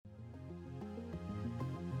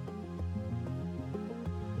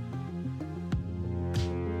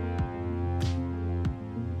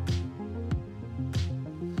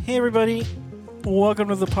Hey everybody, welcome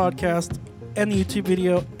to the podcast and the YouTube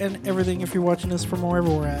video and everything if you're watching this from wherever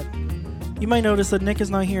we're at. You might notice that Nick is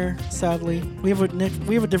not here, sadly. We have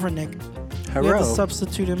a different Nick. Hello. We have to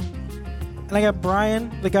substitute him. And I got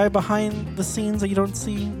Brian, the guy behind the scenes that you don't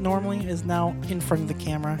see normally, is now in front of the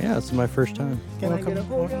camera. Yeah, this is my first time. Welcome to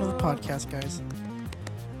the podcast, guys.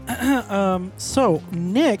 So,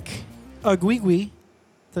 Nick Aguigui,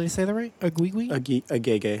 did I say that right? Aguigui?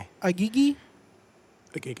 Aguigui. Aguigui?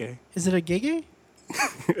 Aguigui. Is it a gege?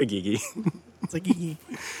 Aguigui. It's a gigi.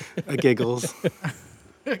 A giggles.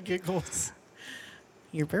 Giggles.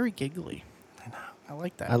 You're very giggly. I know. I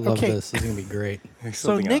like that. I love this. This is going to be great.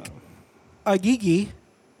 So Nick Aguigui,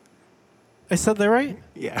 I said that right?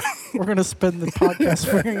 Yeah. We're going to spend the podcast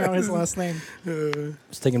figuring out his last name.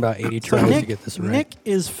 It's taking about 80 tries to get this right. Nick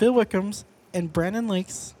is Phil Wickham's and Brandon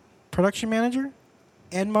Lake's production manager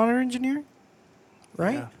and monitor engineer,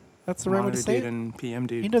 right? Yeah. That's the right way to say dude it? and PM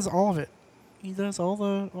dude. He does all of it. He does all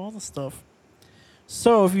the stuff.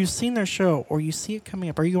 So if you've seen their show or you see it coming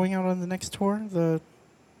up, are you going out on the next tour? The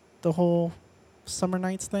whole Summer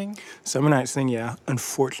Nights thing? Summer Nights thing, yeah.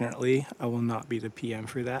 Unfortunately, I will not be the PM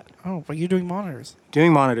for that. Oh, but you're doing monitors.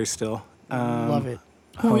 Doing monitors still. Love it.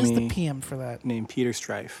 Who is the homie PM for that? Named Peter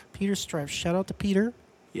Strife. Peter Strife. Shout out to Peter.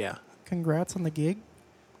 Yeah. Congrats on the gig.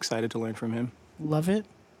 Excited to learn from him. Love it.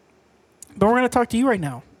 But we're going to talk to you right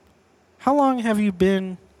now. How long have you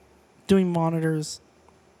been doing monitors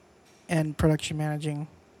and production managing,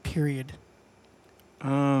 period?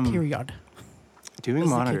 Period. Doing As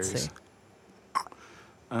the monitors. kids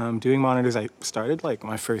say. Doing monitors, I started like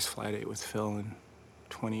my first flight date with Phil in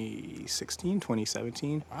 2016,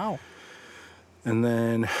 2017. Wow. And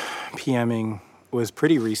then PMing was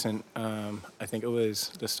pretty recent. I think it was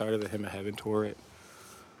the start of the Hymn of Heaven tour. I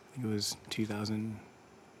think it was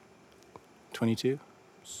 2022.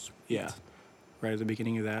 Yeah, right at the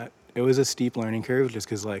beginning of that. It was a steep learning curve just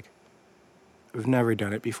because, like, I've never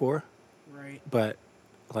done it before. Right. But,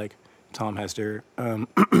 like, Tom Hester,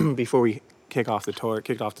 before we kicked off the tour,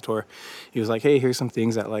 he was like, hey, here's some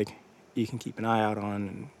things that, like, you can keep an eye out on,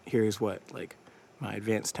 and here's what, like, my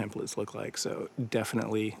advanced templates look like. So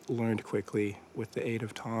definitely learned quickly with the aid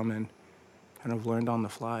of Tom and kind of learned on the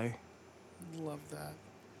fly. Love that.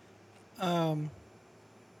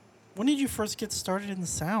 When did you first get started in the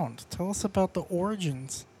sound? Tell us about the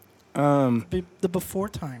origins. The before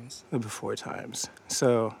times. The before times.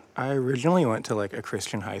 So I originally went to like a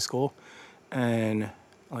Christian high school, and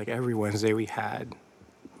like every Wednesday we had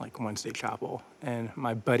like Wednesday chapel. And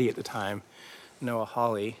my buddy at the time, Noah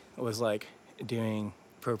Hawley, was like doing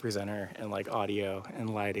pro presenter and like audio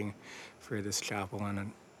and lighting for this chapel.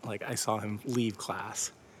 And like I saw him leave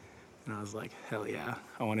class, and I was like, hell yeah,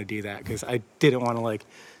 I want to do that, because I didn't want to like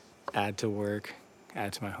add to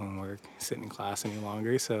my homework, sit in class any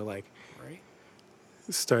longer. So like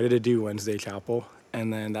started to do Wednesday chapel,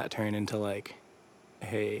 and then that turned into like,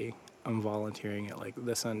 hey, I'm volunteering at like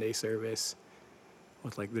the Sunday service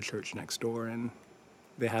with like the church next door, and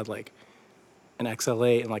they had like an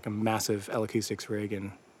XLA and like a massive L-acoustics rig,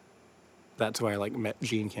 and that's where I like met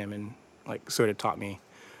Gene Kim and like sort of taught me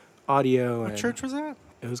audio. What church was that?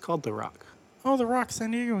 It was called The Rock. Oh, The Rock,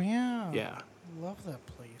 San Diego. Yeah. Yeah. Love that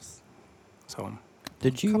place. So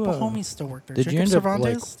Did you? A couple homies still work there. Did Jacob you end up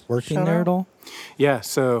Cervantes, like working shout there out. at all? yeah,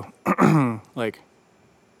 so like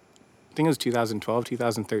I think it was 2012,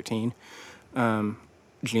 2013.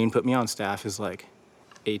 Gene put me on staff as like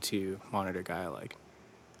A2 monitor guy, like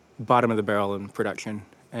bottom of the barrel in production,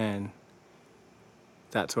 and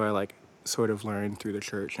that's where I like sort of learned through the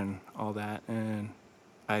church and all that. And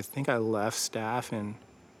I think I left staff in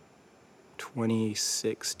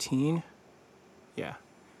 2016. Yeah.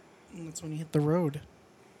 And that's when you hit the road.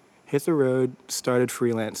 Hit the road, started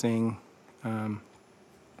freelancing.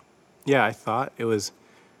 Yeah, I thought it was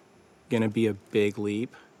gonna be a big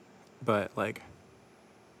leap, but like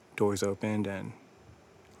doors opened and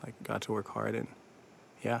like got to work hard, and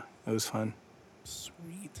yeah, it was fun.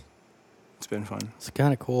 Sweet. It's been fun. It's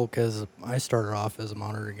kind of cool because I started off as a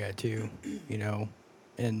monitor guy too,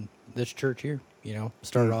 in this church here,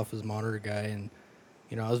 started off as a monitor guy, and,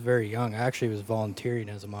 I was very young. I actually was volunteering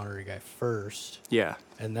as a monitor guy first, Yeah,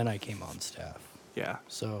 and then I came on staff. yeah,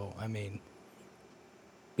 So, I mean,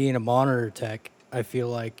 being a monitor tech, I feel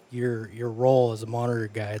like your role as a monitor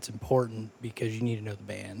guy, it's important because you need to know the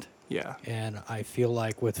band. yeah, And I feel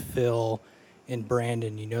like with Phil and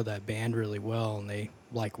Brandon, you know that band really well, and they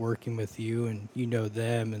like working with you, and you know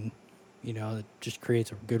them, and, it just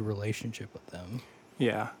creates a good relationship with them.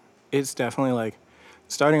 yeah. It's definitely like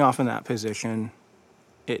starting off in that position,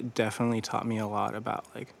 it definitely taught me a lot about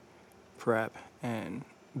like prep and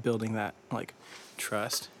building that like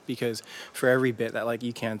trust, because for every bit that like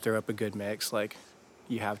you can throw up a good mix, like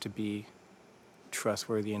you have to be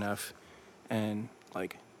trustworthy enough and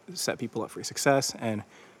like set people up for success. And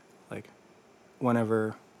like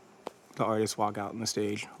whenever the artists walk out on the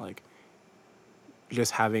stage, like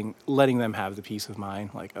just letting them have the peace of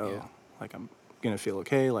mind, like, oh, Yeah. like I'm gonna feel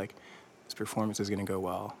okay, like this performance is gonna go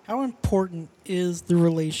well. How important is the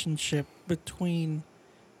relationship between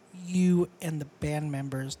you and the band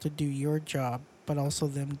members to do your job, but also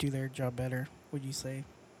them do their job better, would you say?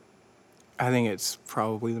 I think it's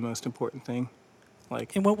probably the most important thing.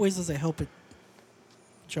 Like, In what ways does it help it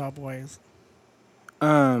job-wise?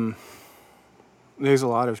 there's a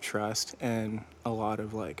lot of trust and a lot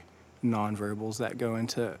of like nonverbals that go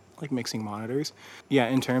into like mixing monitors. Yeah,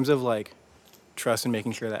 in terms of like trust and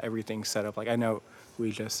making sure that everything's set up. Like I know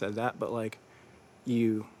we just said that, but like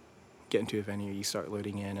you get into a venue, you start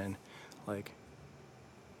loading in, and like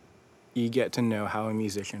you get to know how a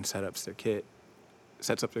musician sets up their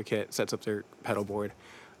kit, sets up their pedal board.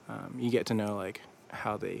 You get to know like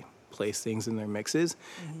how they place things in their mixes,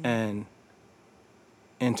 and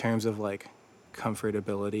in terms of like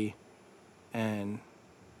comfortability and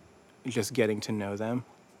just getting to know them,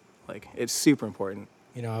 like it's super important.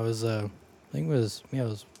 You know, I was, I think it was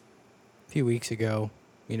a few weeks ago,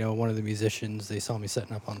 you know, one of the musicians, they saw me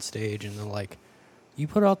setting up on stage and they're like, you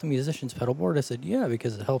put out the musician's pedal board? I said, yeah,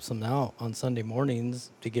 because it helps them out on Sunday mornings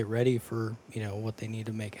to get ready for, you know, what they need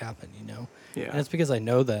to make happen, you know? Yeah. And it's because I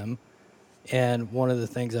know them. And one of the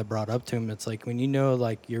things I brought up to him, it's like when you know,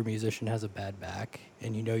 like, your musician has a bad back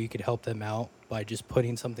and you know you could help them out by just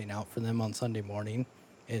putting something out for them on Sunday morning,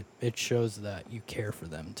 it shows that you care for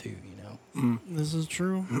them too, you know? This is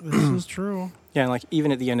true. This is true. Yeah, and like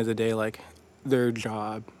even at the end of the day, like their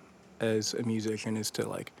job as a musician is to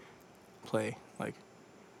like play. Like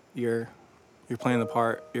you're playing the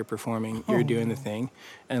part, you're performing, you're doing the thing.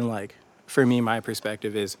 And like for me, my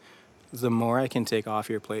perspective is the more I can take off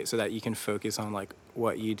your plate so that you can focus on like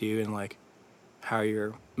what you do and like how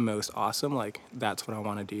you're most awesome, like that's what I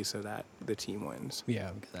want to do so that the team wins.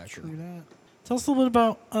 Yeah, exactly. True that. Tell us a little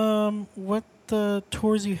bit about what the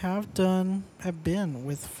tours you have done have been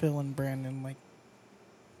with Phil and Brandon, like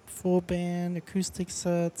full band, acoustic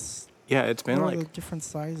sets. Yeah, it's been what are like the different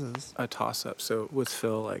sizes? a toss up. So with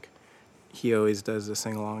Phil, like he always does the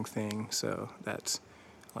sing along thing. So that's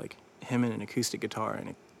like him and an acoustic guitar and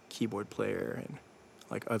a keyboard player and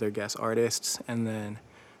like other guest artists. And then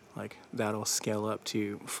like that'll scale up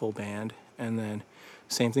to full band. And then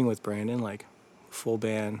same thing with Brandon, like full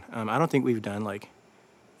band. I don't think we've done like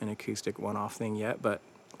an acoustic one-off thing yet, but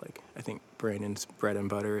like I think Brandon's bread and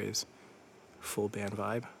butter is full band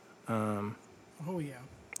vibe. Oh yeah.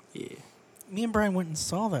 Yeah. Me and Brian went and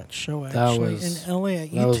saw that show That actually was- in LA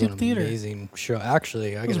at That was YouTube an Theater. amazing show.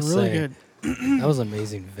 Actually, I It gotta was really say, good. that was an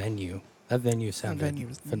amazing venue. That venue That sounded venue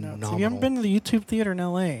was phenomenal. nuts. If you haven't been to the YouTube Theater in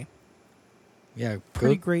LA, Yeah,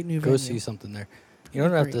 pretty great new go venue. see something there. You know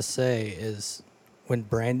what I have Great. to say is when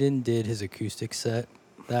Brandon did his acoustic set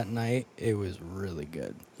that night, it was really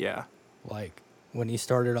good. Yeah. Like when he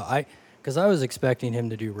started, because I was expecting him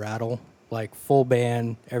to do Rattle, like full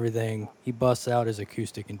band, everything. He busts out his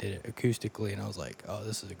acoustic and did it acoustically, and I was like, oh,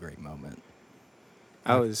 this is a great moment.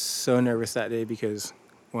 I was so nervous that day because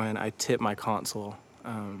when I tipped my console,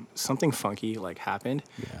 something funky like happened.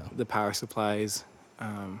 Yeah. The power supplies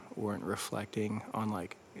weren't reflecting on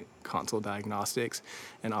like console diagnostics,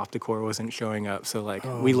 and Opticore wasn't showing up. So like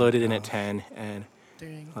we Oh, loaded in at gosh. 10, and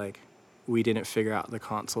Dang. like we didn't figure out the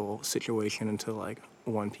console situation until like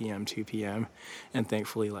 1 p.m., 2 p.m. And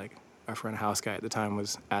thankfully, like our front of house guy at the time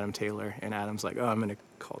was Adam Taylor, and Adam's like, oh, I'm gonna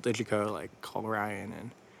call Digico, like call Ryan,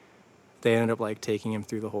 and they ended up like taking him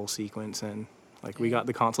through the whole sequence, and like we got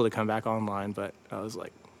the console to come back online, but I was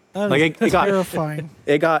like That like, is it got- terrifying.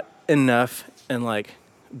 it got enough and like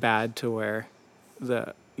bad to where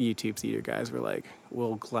the YouTube Theater guys were like,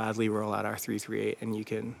 we'll gladly roll out our 338 and you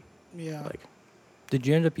can Yeah. like. Did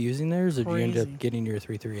you end up using theirs, or did you end Crazy. up getting your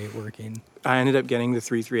 338 working? I ended up getting the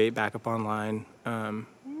 338 back up online.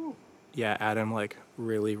 Yeah, Adam like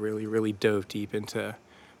really dove deep into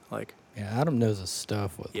like Yeah, Adam knows his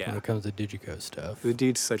stuff when Yeah. it comes to Digico stuff. the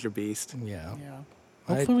dude's such a beast. Yeah. Yeah.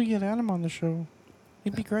 I- Hopefully we get Adam on the show.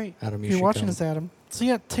 He'd be great. Adam, you If you're should watching come. this, Adam. So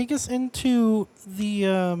yeah, take us into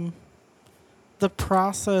the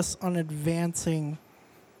process on advancing,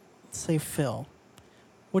 say, Phil.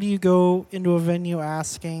 What do you go into a venue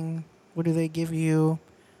asking? What do they give you?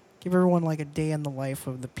 Give everyone like a day in the life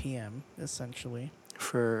of the PM, essentially.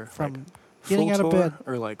 For From like getting full out of tour bed.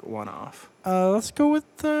 or like one off. Let's go with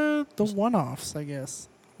the one-offs, I guess.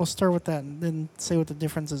 We'll start with that and then say what the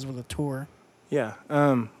difference is with a tour. Yeah.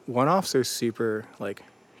 One-offs are super like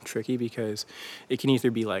tricky because it can either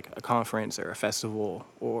be like a conference or a festival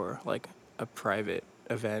or like a private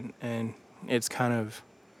event, and it's kind of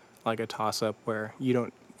like a toss-up where you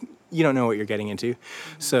don't know what you're getting into.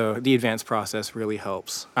 So the advanced process really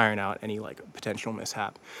helps iron out any like potential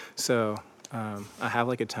mishap. So I have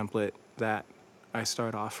like a template that I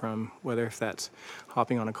start off from, whether if that's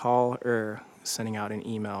hopping on a call or sending out an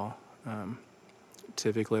email.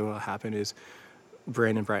 Typically what will happen is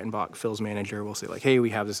Brandon Breitenbach, Phil's manager, will say like, hey,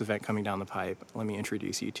 we have this event coming down the pipe. Let me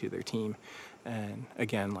introduce you to their team. And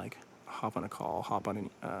again, like hop on a call,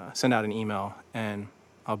 send out an email, and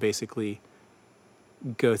I'll basically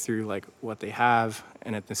go through like what they have,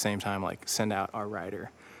 and at the same time like send out our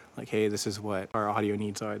rider like, hey, this is what our audio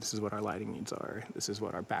needs are, this is what our lighting needs are, this is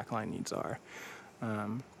what our backline needs are.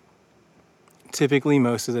 Typically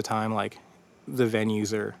most of the time like the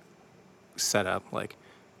venues are set up, like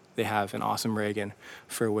they have an awesome rig, and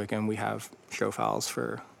for Wickham we have show files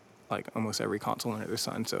for like almost every console under the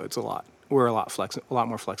sun, so it's we're a lot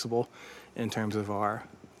more flexible in terms of our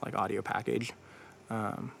like audio package.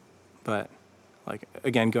 But like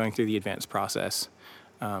again, going through the advanced process,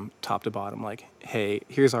 top to bottom, like, hey,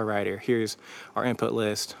 here's our rider, here's our input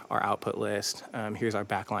list, our output list, here's our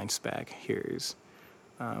backline spec, here's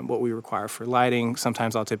what we require for lighting.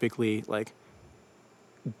 Sometimes I'll typically like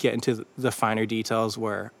get into the finer details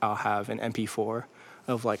where I'll have an MP4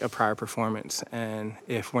 of like a prior performance, and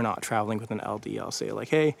if we're not traveling with an LD, I'll say like,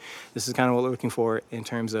 hey, this is kind of what we're looking for in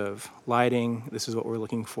terms of lighting, this is what we're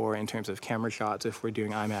looking for in terms of camera shots if we're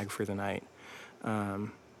doing IMAG for the night.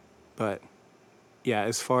 But yeah,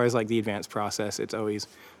 as far as like the advanced process, it's always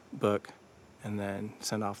book and then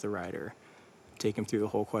send off the rider, take him through the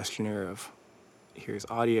whole questionnaire of here's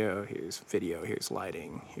audio, here's video, here's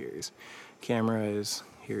lighting, here's cameras,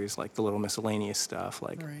 here's like the little miscellaneous stuff,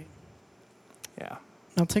 like, Right. yeah.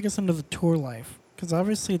 Now take us into the tour life, because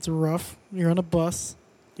obviously it's rough. You're on a bus,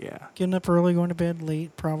 Yeah. getting up early, going to bed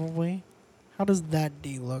late, probably. How does that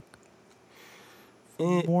day look?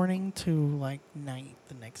 From morning to like night,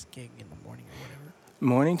 the next gig in the morning or whatever.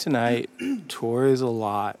 Morning to night, tour is a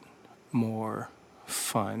lot more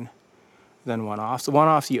fun than one-offs.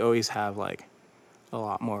 One-offs, you always have like a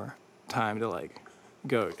lot more time to like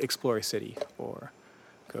go explore a city or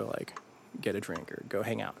go like get a drink or go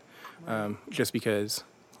hang out. Just because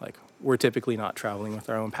like we're typically not traveling with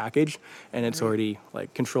our own package, and it's already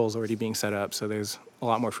like controls already being set up, so there's a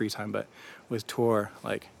lot more free time. But with tour,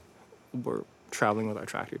 like we're traveling with our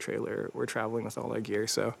tractor trailer, we're traveling with all our gear,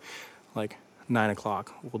 so like 9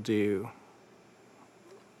 o'clock we'll do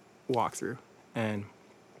walkthrough and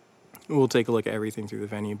we'll take a look at everything through the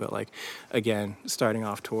venue. But like again, starting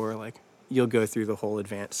off tour, like you'll go through the whole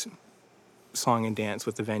advanced song and dance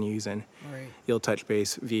with the venues, and you'll touch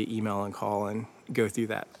base via email and call and go through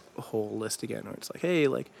that whole list again, where it's like, hey,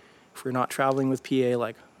 like if we're not traveling with PA,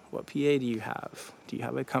 like what PA do you have? Do you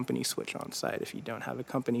have a company switch on site? If you don't have a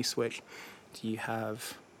company switch, do you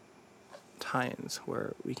have tie-ins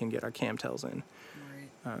where we can get our camtails in?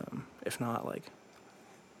 If not, like,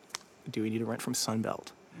 do we need to rent from Sunbelt?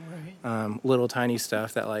 Little tiny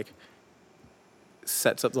stuff that like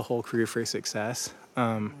sets up the whole career for success.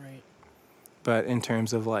 But in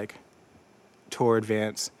terms of like tour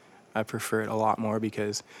advance, I prefer it a lot more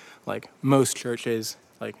because like most churches,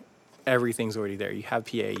 like everything's already there. You have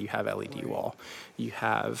PA, you have LED wall, you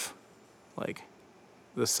have like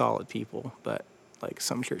the solid people, but like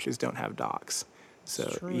some churches don't have docks.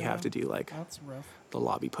 So you have to do like the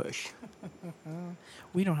lobby push.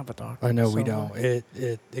 We don't have a dock. I know we don't.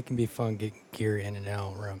 It can be fun getting gear in and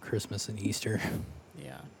out around Christmas and Easter.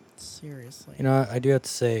 Yeah, seriously. You know, I do have to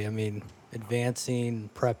say, I mean, advancing,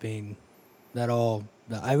 prepping,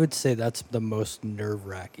 I would say that's the most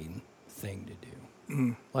nerve-wracking thing to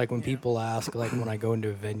do. Like when people ask, like when I go into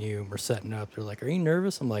a venue and we're setting up, they're like, are you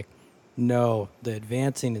nervous? I'm like, no, the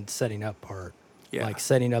advancing and setting up part. Yeah. Like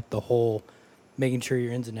setting up the whole, making sure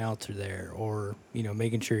your ins and outs are there, or, you know,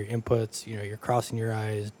 making sure your inputs, you know, you're crossing your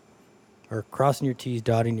I's, or crossing your T's,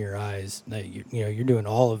 dotting your I's, that you're doing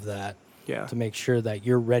all of that. Yeah. To make sure that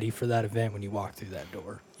you're ready for that event when you walk through that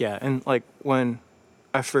door. Yeah, and like when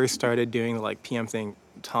I first started doing the like PM thing,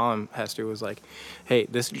 Tom Hester was like, hey,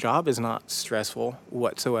 this job is not stressful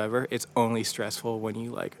whatsoever. It's only stressful when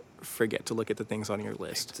you like forget to look at the things on your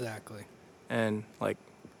list. Exactly. And like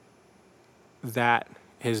that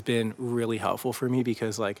has been really helpful for me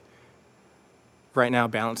because like right now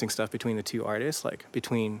balancing stuff between the two artists, like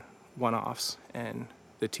between one-offs and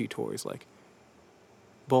the two tours, like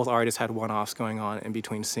both artists had one-offs going on in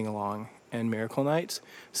between sing-along and Miracle Nights.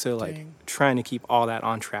 So like Dang. trying to keep all that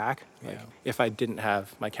on track. Like Yeah. if I didn't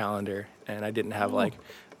have my calendar and I didn't have Ooh. like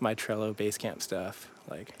my Trello Basecamp stuff,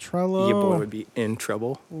 like Trello. your boy would be in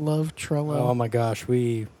trouble. Love Trello. Oh my gosh,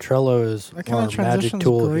 Trello is That kind our of magic transitions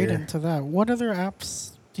tool great here. into that. What other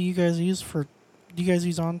apps do you guys use for? Do you guys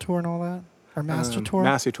use On Tour and all that, or Master Tour?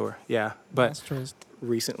 Master Tour, yeah. But Master is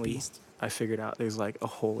recently beast. I figured out there's like a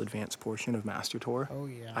whole advanced portion of Master Tour. Oh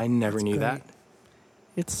yeah. I never It's knew great. that.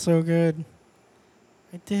 It's so good.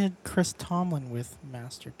 I did Chris Tomlin with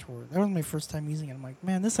Master Tour. That was my first time using it. I'm like,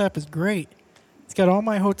 man, this app is great. It's got all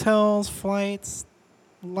my hotels, flights,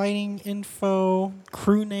 lighting info,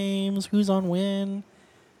 crew names, who's on when.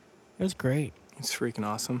 It was great. It's freaking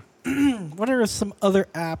awesome. What are some other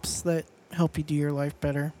apps that help you do your life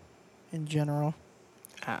better in general?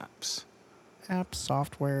 Apps. Apps,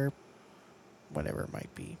 software, whatever it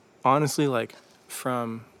might be. Honestly, like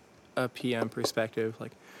from a PM perspective,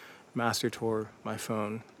 like Master Tour, my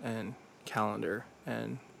phone, and calendar,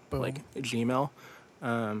 and Boom. like Gmail.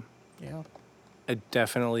 Yeah. I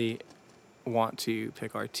definitely want to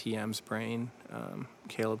pick our TM's brain,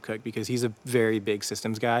 Caleb Cook, because he's a very big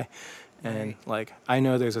systems guy. And Right. like I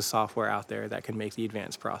know there's a software out there that can make the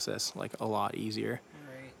advanced process like a lot easier.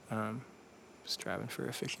 Right. Striving for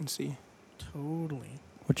efficiency. Totally.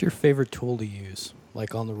 What's your favorite tool to use?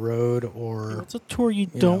 Like on the road or What's a tour you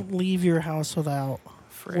you don't leave your house without?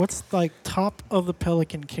 Frick. What's like top of the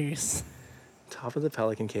Pelican case? Top of the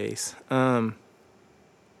Pelican case?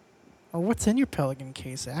 Or what's in your Pelican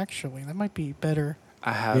case, actually? That might be better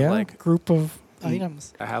I have Yeah. like group of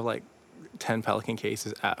items. I have like 10 Pelican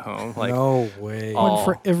cases at home. Like no way. all- One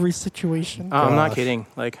for every situation. I'm not Gosh. kidding.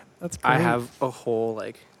 Like That's great. I have a whole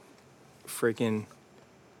like freaking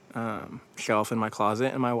shelf in my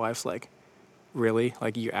closet, and my wife's like, "Really?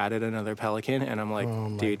 Like you added another Pelican?" And I'm like, Oh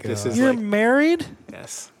my "Dude, this gosh. is You're like married?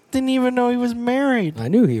 yes, Didn't even know he was married. I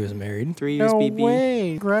knew he was married. 3 years No BB." way.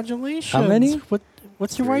 Congratulations. How many?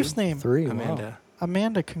 What's your 3. wife's name? 3. Amanda. Wow.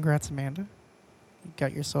 Amanda. Congrats, Amanda. You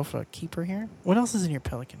got yourself a keeper here. What else is in your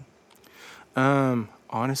Pelican?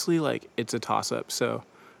 Honestly, like it's a toss up. So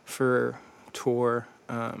for tour,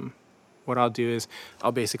 what I'll do is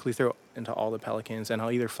I'll basically throw into all the Pelicans, and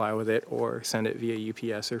I'll either fly with it or send it via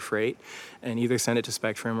UPS or freight, and either send it to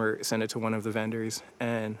Spectrum or send it to one of the vendors,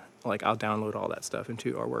 and like I'll download all that stuff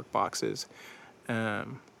into our work boxes.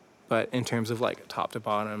 But in terms of like top to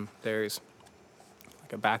bottom, there's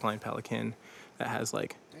like a backline Pelican that has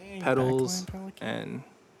like pedals Backline Pelican. and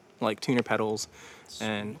like tuner pedals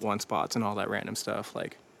and one spots and all that random stuff,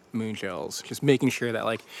 like moon gels, just making sure that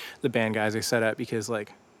like the band guys are set up, because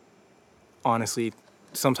like honestly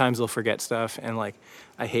sometimes they'll forget stuff, and like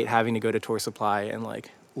I hate having to go to Tour Supply and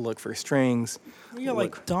like look for strings. We got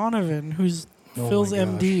look- like Donovan, who's Oh Phil's my gosh.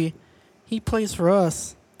 MD. He plays for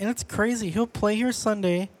us, and it's crazy. He'll play here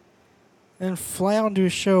Sunday, and fly out and do a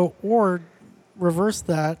show, or reverse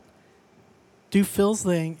that, do Phil's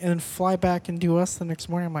thing, and then fly back and do us the next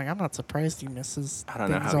morning. I'm like, I'm not surprised he misses I don't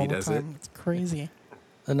know things how he all the does it. time. It's crazy.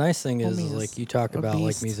 The nice thing is Homie is like you talk a about like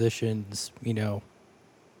beast. musicians, you know,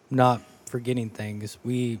 not forgetting things.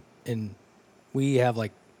 We have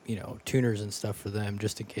like, you know, tuners and stuff for them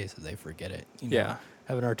just in case that they forget it. You know? Yeah.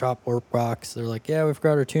 Having our top work box, they're like, yeah, we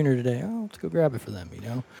forgot our tuner today. Oh, let's go grab it for them, you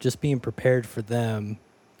know? Just being prepared for them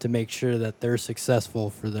to make sure that they're successful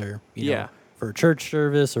for their, you know, for a church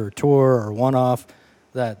service or a tour or one-off,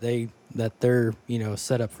 that they're, you know,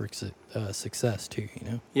 set up for success too, you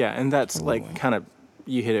know? Yeah, and that's Totally. like kind of,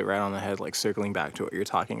 you hit it right on the head, like circling back to what you're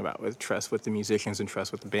talking about with trust with the musicians and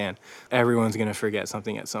trust with the band. Everyone's going to forget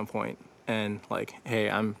something at some point. And like, hey,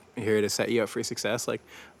 I'm here to set you up for success. Like,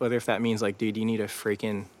 whether if that means like, dude, you need a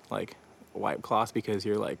freaking like wipe cloth because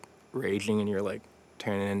you're like raging and you're like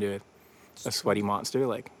turning into a sweaty monster,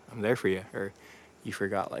 like I'm there for you. Or you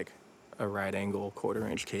forgot like a right angle 1/4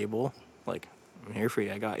 inch cable, like I'm here for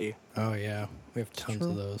you. I got you. Oh yeah, we have tons True.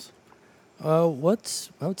 of those. What's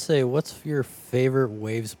your favorite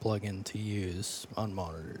Waves plugin to use on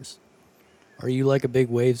monitors? Are you like a big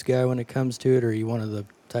Waves guy when it comes to it, or are you one of the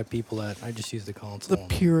type people that I just use the console? The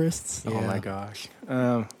purists. Oh my Yeah. gosh.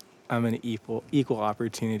 I'm an equal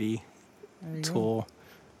opportunity There you go. tool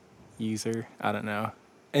user. I don't know.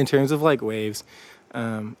 In terms of like Waves,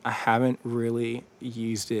 I haven't really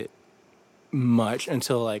used it much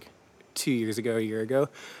until like 2 years ago, a year ago,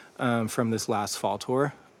 from this last fall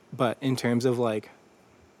tour. But in terms of like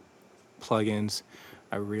plugins,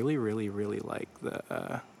 I really, really, really like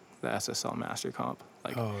the SSL Master Comp.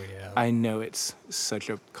 Like, Oh yeah. I know it's such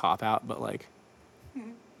a cop out, but like,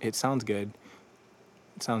 it sounds good.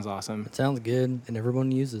 It sounds awesome. It sounds good, and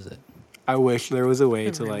everyone uses it. I wish there was a way to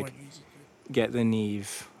Everyone like uses it. get the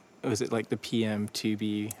Neve was it like the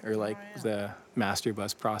PM2B or like the master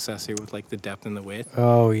bus processor with like the depth and the width?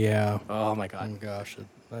 Oh yeah. Oh my Oh god. gosh,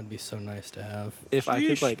 that'd be so nice to have. If I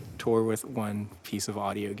could Sheesh. like tour with one piece of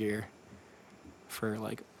audio gear for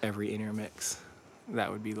like every intermix,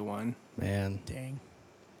 that would be the one. Man, Dang.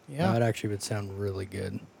 Yeah. that actually would sound really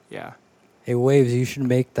good. Yeah. Hey, Waves, you should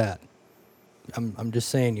make that. I'm just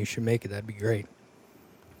saying you should make it. That'd be great.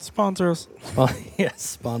 Sponsor us. Yes,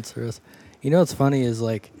 sponsor us. You know what's funny is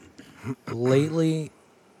like lately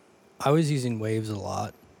I was using Waves a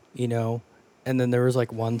lot, you know, and then there was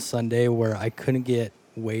like one Sunday where I couldn't get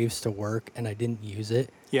Waves to work and I didn't use it.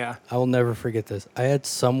 Yeah. I will never forget this. I had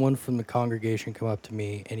someone from the congregation come up to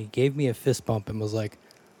me and he gave me a fist bump and was like,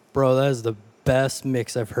 "Bro, that is the best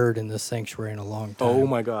mix I've heard in this sanctuary in a long time." Oh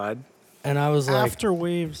my god. And I was like, After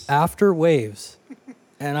Waves. after Waves.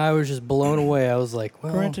 And I was just blown away. I was like,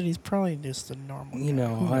 well, Granted, he's probably just a normal you guy.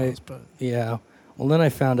 know, Who knows, but yeah. Well, then I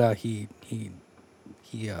found out he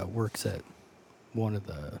works at one of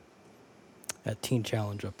the at Teen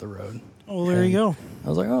Challenge up the road. oh, there you go. I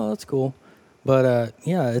was like, oh, that's cool. But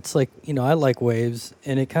yeah, it's like, you know, I like Waves,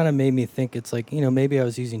 and it kind of made me think it's like, you know, maybe I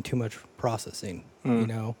was using too much processing, you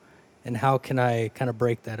know, and how can I kind of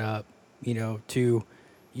break that up, you know, to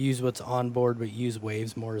use what's on board, but use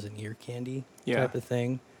Waves more as an ear candy type of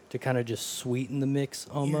thing to kind of just sweeten the mix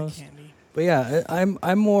almost. Ear candy. But yeah,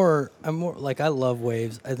 I'm more like, I love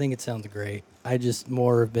Waves. I think it sounds great. I just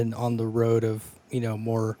more have been on the road of, you know,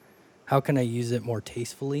 more how can I use it more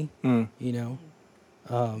tastefully, you know?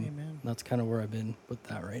 Amen. That's kind of where I've been with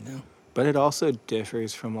that right now. But it also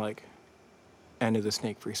differs from like end of the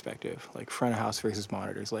snake perspective, like front of house versus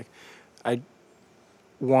monitors. Like I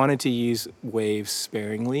wanted to use Waves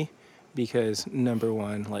sparingly because number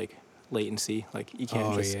one, like latency, like you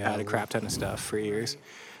can't just add a crap ton of stuff for ears.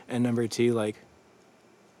 And number two, like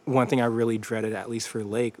one thing I really dreaded, at least for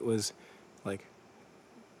Lake, was like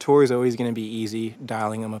tour is always going to be easy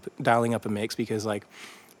dialing up a mix because like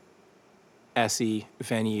SE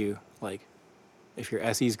venue, like if your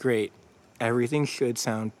SE is great, everything should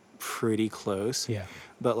sound pretty close. Yeah.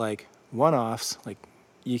 But like one-offs, like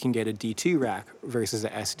you can get a D2 rack versus a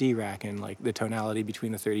SD rack, and like the tonality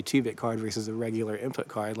between the 32-bit card versus a regular input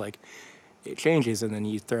card, like it changes, and then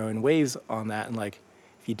you throw in Waves on that, and like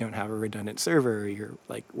if you don't have a redundant server or your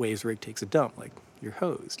like Waves rig takes a dump, like you're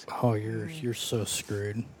hosed. Oh, you're so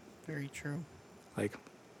screwed. Very true. Like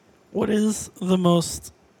What is the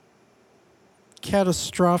most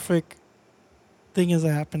catastrophic thing has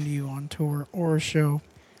happened to you on tour or a show?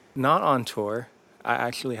 not on tour. I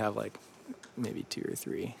actually have like maybe 2 or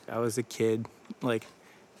 3. I was a kid, like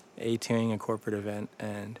A2ing a corporate event,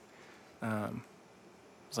 and I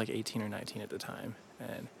was like 18 or 19 at the time,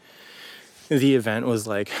 and the event was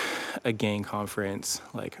like a gang conference,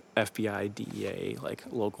 like FBI, DEA, like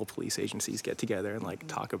local police agencies get together and like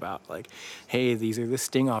talk about like, hey, these are the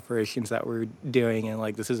sting operations that we're doing, and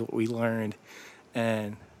like this is what we learned.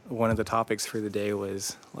 And one of the topics for the day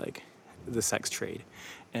was like the sex trade.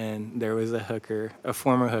 And there was a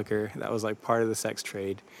former hooker that was like part of the sex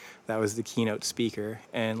trade, that was the keynote speaker,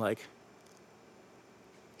 and like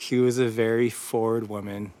she was a very forward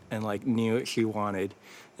woman and like knew what she wanted,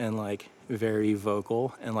 and like very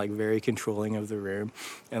vocal and like very controlling of the room.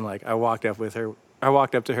 And like I walked up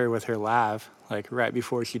to her with her lav like right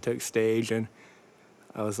before she took stage, and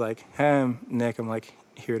I was like, hey, Nick, I'm like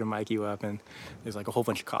here to mic you up, and there's like a whole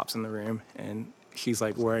bunch of cops in the room, and she's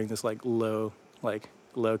like wearing this like low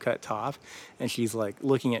cut top, and she's like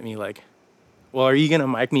looking at me like, well, are you gonna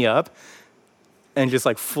mic me up? And just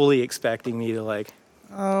like fully expecting me to like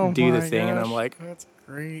do the thing. And I'm like, that's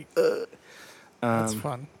great. That's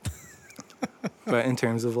fun. but in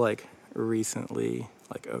terms of like recently,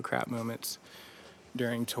 like oh crap moments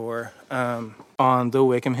during tour, on the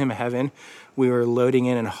Wickham Hymn of Heaven, we were loading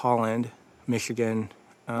in Holland, Michigan,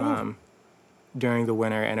 during the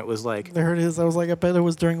winter, and it was like There it is. I was like, I bet it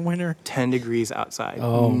was during winter. 10 degrees outside.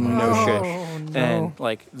 Oh, my no gosh. shit. Oh, no. And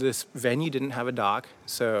like this venue didn't have a dock,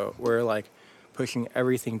 so we're like pushing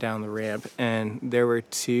everything down the ramp, and there were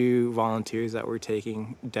 2 volunteers that were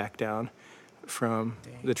taking deck down from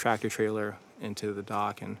the tractor trailer into the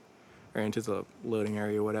dock or into the loading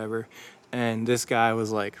area, whatever. And this guy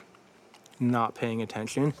was like not paying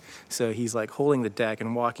attention, so he's like holding the deck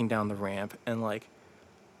and walking down the ramp, and like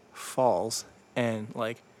falls and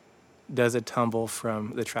like does a tumble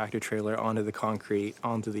from the tractor trailer onto the concrete,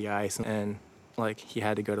 onto the ice, and like he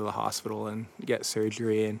had to go to the hospital and get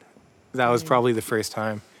surgery. And that was probably the first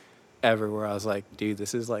time ever where I was like, dude,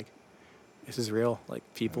 this is real. Like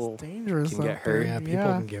people That's dangerous can out get hurt. there. Yeah,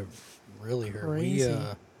 people can get really hurt. Crazy.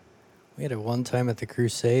 We had it one time at the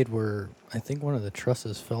crusade where I think one of the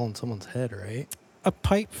trusses fell on someone's head, right? A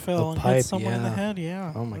pipe fell and hit pipe, someone in the yeah. head.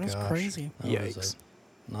 Yeah. Oh my That's gosh. crazy. That Yikes. was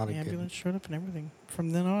not The a good. ambulance showed up and everything.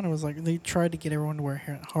 From then on, it was like they tried to get everyone to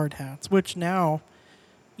wear hard hats, which now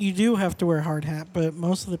you do have to wear a hard hat, but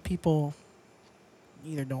most of the people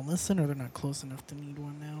either don't listen or they're not close enough to need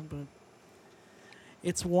one now. But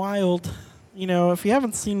it's wild. You know, if you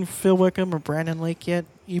haven't seen Phil Wickham or Brandon Lake yet,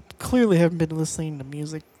 you clearly haven't been listening to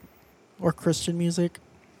music or Christian music.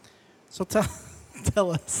 So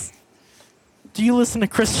tell us, do you listen to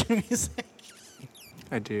Christian music?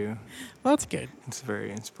 I do. Well, that's good. It's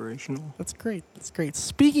very inspirational. That's great. That's great.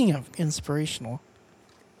 Speaking of inspirational,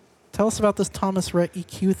 tell us about this Thomas Rhett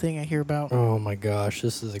EQ thing I hear about. Oh my gosh,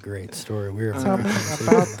 this is a great story. We were Tell having me a conversation.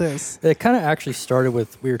 about this. It kind of actually started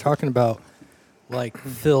with we were talking about like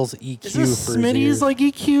Phil's EQ Is for this his Smitty's ears. like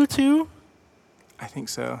EQ too? I think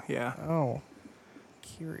so, yeah. Oh,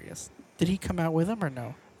 curious. Did he come out with him or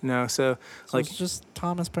no? No, so, So like, it's just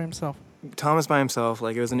Thomas by himself. Thomas by himself,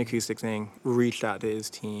 like, it was an acoustic thing, reached out to his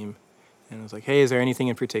team and was like, hey, is there anything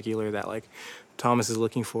in particular that, like, Thomas is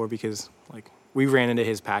looking for? Because, like, we ran into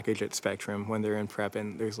his package at Spectrum when they're in prep,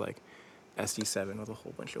 and there's, like, SD7 with a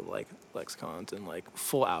whole bunch of, like, Lexicons and, like,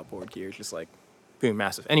 full outboard gear, just, like, boom,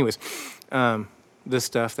 massive. Anyways, the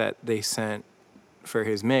stuff that they sent for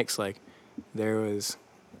his mix, like, there was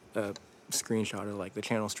a screenshot of, like, the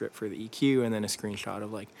channel strip for the EQ and then a screenshot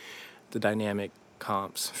of, like, the dynamic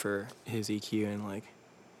comps for his EQ, and, like,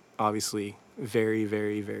 obviously very,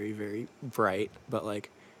 very, very, very bright, but, like,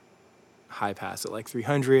 high pass at, like,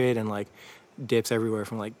 300 and, like, dips everywhere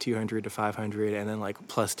from, like, 200 to 500 and then, like,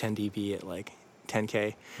 plus 10 dB at, like,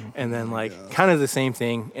 10K. And then, like, kind of the same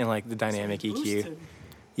thing in, like, the dynamic EQ.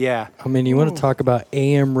 Yeah. I mean, you want Ooh. to talk about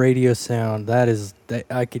AM radio sound? That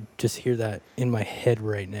I could just hear that in my head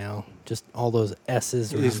right now. Just all those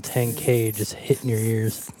S's around 10K just hitting your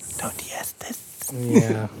ears. Don't yes this.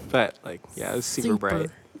 Yeah. But, like, yeah, it was super bright.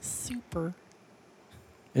 Super.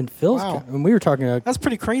 And Phil's, Wow. and we were talking about That's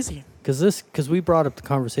pretty crazy. because we brought up the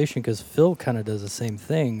conversation because Phil kind of does the same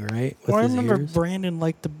thing, right? With Well, I his remember ears. Brandon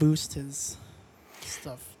liked to boost his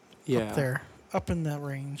stuff Yeah. up there, up in that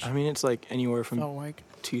range. I mean, it's, like, anywhere from Felt like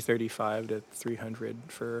 235 to 300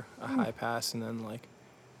 for a high pass, and then, like,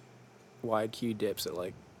 wide Q dips at,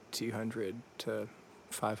 like, 200 to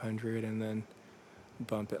 500, and then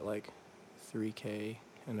bump at, like, 3K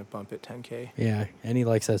and a bump at 10K. Yeah, and he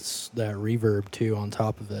likes that reverb too on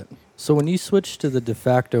top of it. So when you switched to the de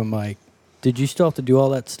facto mic, did you still have to do all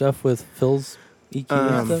that stuff with Phil's EQ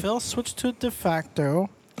and stuff? Phil switched to de facto.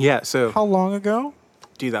 Yeah, so, How long ago?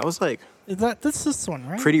 dude, that was, like, Is this one,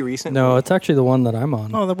 right? pretty recent. No, it's actually the one that I'm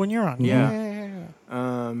on. Oh, the one you're on. Yeah.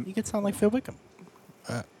 Yeah. You could sound like Phil Wickham.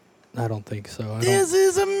 I don't think so. This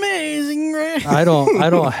is amazing, right? I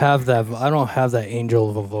don't have that. I don't have that angel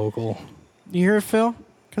of a vocal. You hear it, Phil?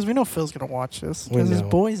 Because we know Phil's gonna watch this We because his know.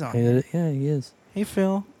 boy's on. Yeah, he is. Hey,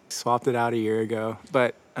 Phil. Swapped it out a year ago,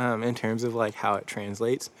 but in terms of, like, how it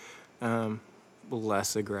translates,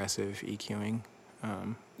 less aggressive EQing,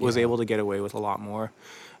 was Yeah. able to get away with a lot more.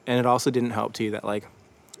 And it also didn't help too that, like,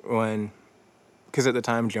 because at the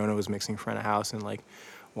time Jonah was mixing front of house and, like,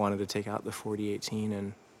 wanted to take out the 4018,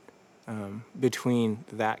 and between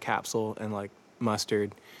that capsule and, like,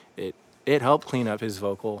 Mustard, it helped clean up his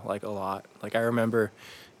vocal, like, a lot. Like, I remember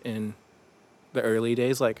in the early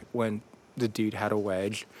days, like, when the dude had a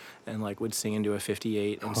wedge and, like, would sing into a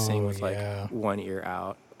 58 and sing Oh, with, like, yeah. one ear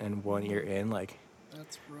out and one ear in, like,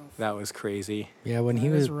 That's rough. that was crazy. Yeah, when he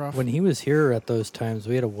That is was rough. when he was here at those times,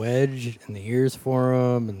 we had a wedge in the ears for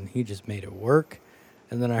him, and he just made it work.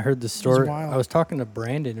 And then I heard the story. wild. I was talking to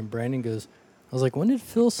Brandon, and Brandon goes, "I was like, when did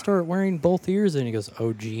Phil start wearing both ears?" And he goes,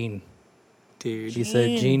 "Oh, Gene." Dude. He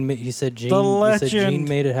said Gene. Gene. He said Gene. The He said Gene legend.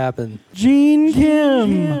 made it happen. Gene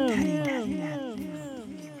Kim.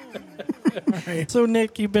 All right. So,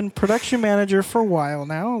 Nick, you've been production manager for a while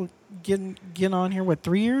now. Getting on here, what,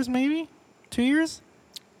 3 years maybe? 2 years?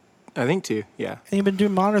 I think too, yeah. And you've been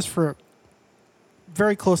doing monitors for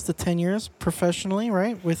very close to 10 years professionally,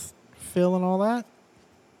 right? With Phil and all that?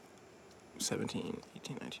 17,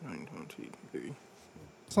 18, 19, 20, 22, 23.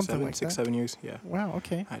 Something like 6, that. 7 years, yeah. Wow,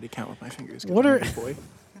 okay. I had to count with my fingers. What are- I'm a big boy.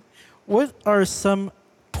 What are some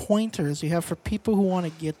pointers you have for people who want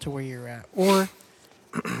to get to where you're at? Or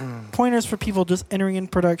pointers for people just entering in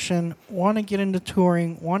production, want to get into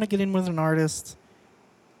touring, want to get in with an artist?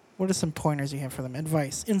 What are some pointers you have for them?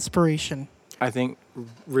 Advice, inspiration. I think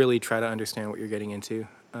really try to understand what you're getting into.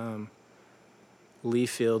 Lee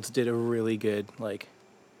Fields did a really good, like,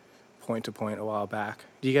 point to point a while back.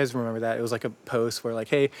 Do you guys remember that? It was like a post where, like,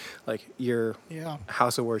 hey, like, your Yeah.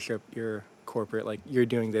 house of worship, your corporate, like you're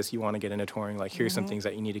doing this, you want to get into touring, like here's some things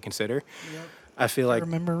that you need to consider. Yep. I feel I like,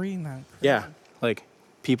 remember reading that. yeah, like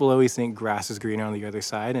people always think grass is greener on the other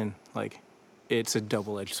side, and like it's a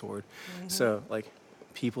double-edged sword. So like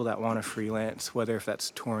people that want to freelance, whether if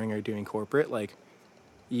that's touring or doing corporate, like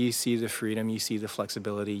you see the freedom, you see the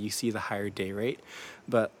flexibility, you see the higher day rate,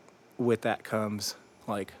 but with that comes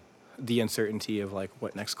like the uncertainty of like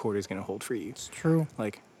what next quarter is going to hold for you. It's true.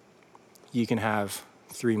 Like you can have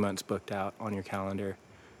 3 months booked out on your calendar.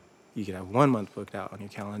 You can have 1 month booked out on your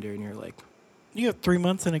calendar, and you're like, You have 3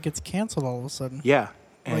 months and it gets canceled all of a sudden. yeah.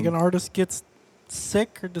 Like an artist gets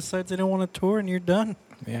sick or decides they don't want to tour, and you're done.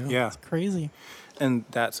 Yeah. It's crazy. And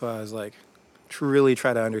that's why I was like, really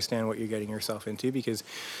try to understand what you're getting yourself into, because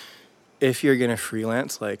if you're going to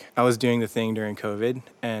freelance, like I was doing the thing during COVID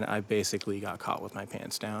and I basically got caught with my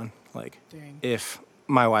pants down. Like Dang. if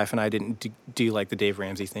my wife and I didn't do like the Dave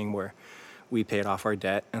Ramsey thing where we paid off our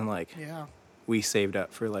debt and like Yeah. we saved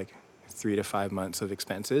up for like 3 to 5 months of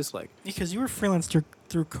expenses, like Because you were freelance through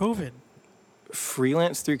COVID.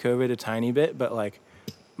 freelance through COVID a tiny bit, but like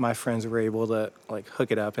my friends were able to like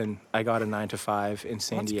hook it up, and I got a 9 to 5 in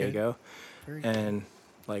San That's good. Diego. Very good. And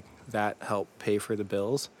like that helped pay for the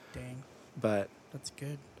bills. Dang. But That's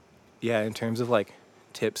good. yeah, in terms of like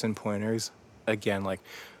tips and pointers, again, like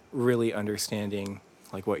really understanding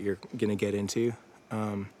like what you're gonna get into.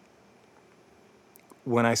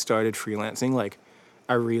 When I started freelancing, like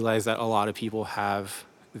I realized that a lot of people have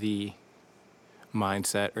the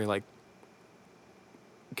mindset or like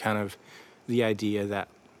kind of the idea that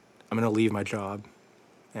I'm gonna leave my job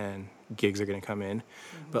and gigs are gonna come in.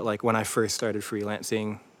 But like when I first started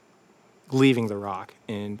freelancing, leaving the rock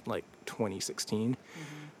in like 2016,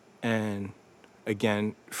 and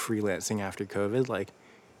again freelancing after COVID, like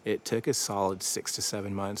it took a solid 6 to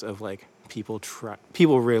 7 months of like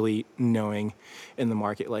people really knowing in the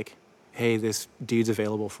market like, hey, this dude's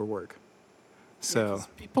available for work. So 'Cause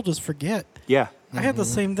people just forget. yeah, I had the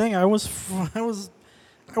same thing. I wasn't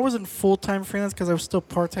full-time freelance because I was still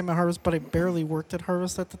part-time at Harvest, but I barely worked at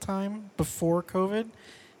Harvest at the time before COVID.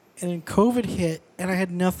 And then COVID hit, and I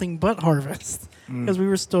had nothing but Harvest because we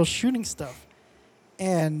were still shooting stuff.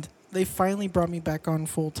 And they finally brought me back on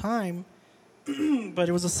full-time, but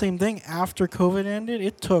it was the same thing. After COVID ended,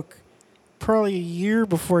 it took probably a year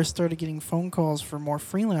before I started getting phone calls for more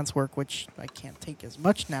freelance work, which I can't take as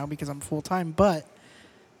much now because I'm full-time, but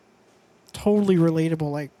totally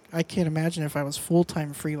relatable. Like, I can't imagine if I was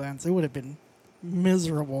full-time freelance. It would have been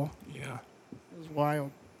miserable. yeah, It was wild.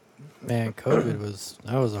 Man, COVID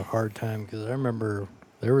was a hard time because I remember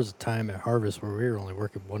there was a time at Harvest where we were only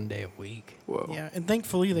working 1 day a week. whoa, Yeah, and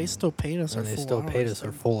thankfully they still paid us our And they full still paid hours. us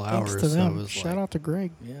our full Thanks hours. to So them. it was Shout like, out to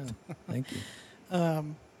Greg. Yeah, thank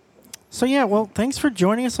you. So yeah, well, thanks for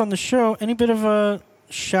joining us on the show. Any bit of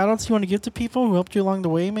shout outs you want to give to people who helped you along the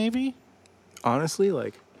way, maybe? honestly,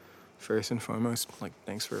 like first and foremost, like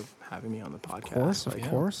thanks for having me on the podcast. Of Like,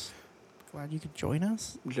 course. Glad you could join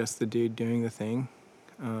us. just the dude doing the thing.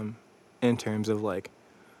 In terms of like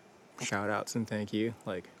shout outs and thank you,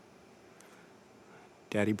 like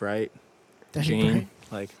Daddy Bright, Daddy Jane, Bright,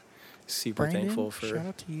 like super Brandon, thankful shout for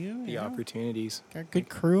out to you. the opportunities. Got a good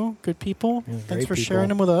crew, good people. Yeah, Thanks great for people. sharing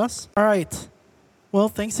them with us. All right. Well,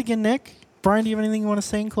 thanks again, Nick. Brian, do you have anything you want to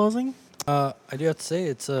say in closing? I do have to say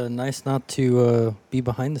it's nice not to be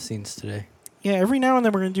behind the scenes today. Yeah, every now and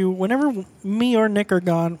then we're going to do, whenever me or Nick are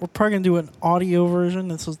gone, we're probably going to do an audio version.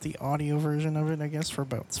 This was the audio version of it, I guess,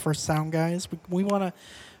 for sound guys. We want to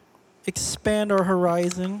expand our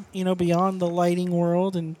horizon, beyond the lighting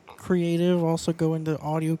world and creative, also go into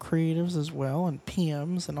audio creatives as well and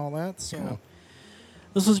PMs and all that. So Yeah.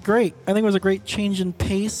 This was great. I think it was a great change in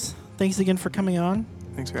pace. Thanks again for coming on.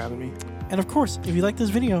 Thanks for having me. And of course, if you like this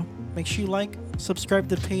video, make sure you subscribe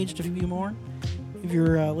to the page to view more. If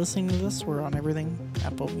you're listening to this, we're on everything.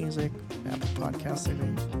 Apple Music, Apple Podcasts, I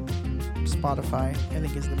think. Spotify, I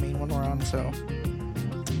think, is the main one we're on. So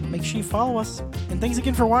make sure you follow us. And thanks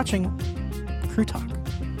again for watching Crew Talk.